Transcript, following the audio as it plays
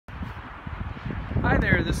Hi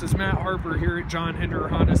there, this is Matt Harper here at John Hinderer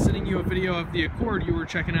Honda, sending you a video of the Accord you were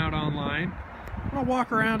checking out online. I'm going to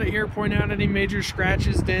walk around it here, point out any major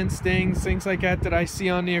scratches, dents, dings, things like that I see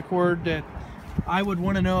on the Accord that I would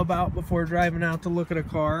want to know about before driving out to look at a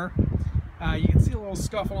car. You can see a little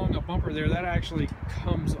scuff along the bumper there. That actually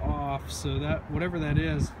comes off, so that whatever that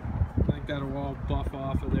is, I think that'll all buff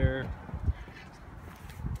off of there.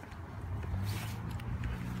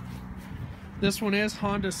 This one is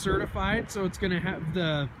Honda certified, so it's going to have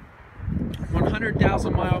the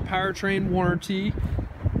 100,000 mile powertrain warranty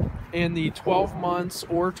and the 12 months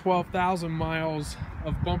or 12,000 miles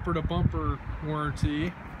of bumper-to-bumper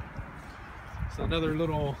warranty. So another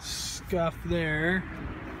little scuff there.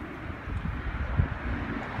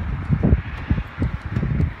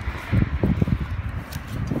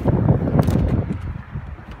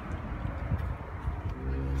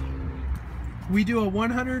 We do a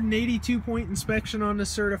 182-point inspection on the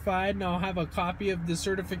certified, and I'll have a copy of the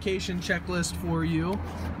certification checklist for you.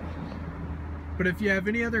 But if you have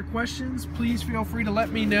any other questions, please feel free to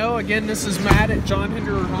let me know. Again, this is Matt at John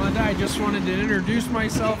Hinderer Honda. I just wanted to introduce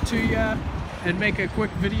myself to you and make a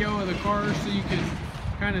quick video of the car so you can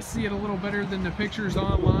kind of see it a little better than the pictures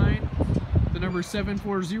online. The number is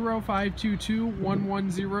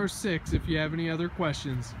 740-522-1106 if you have any other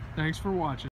questions. Thanks for watching.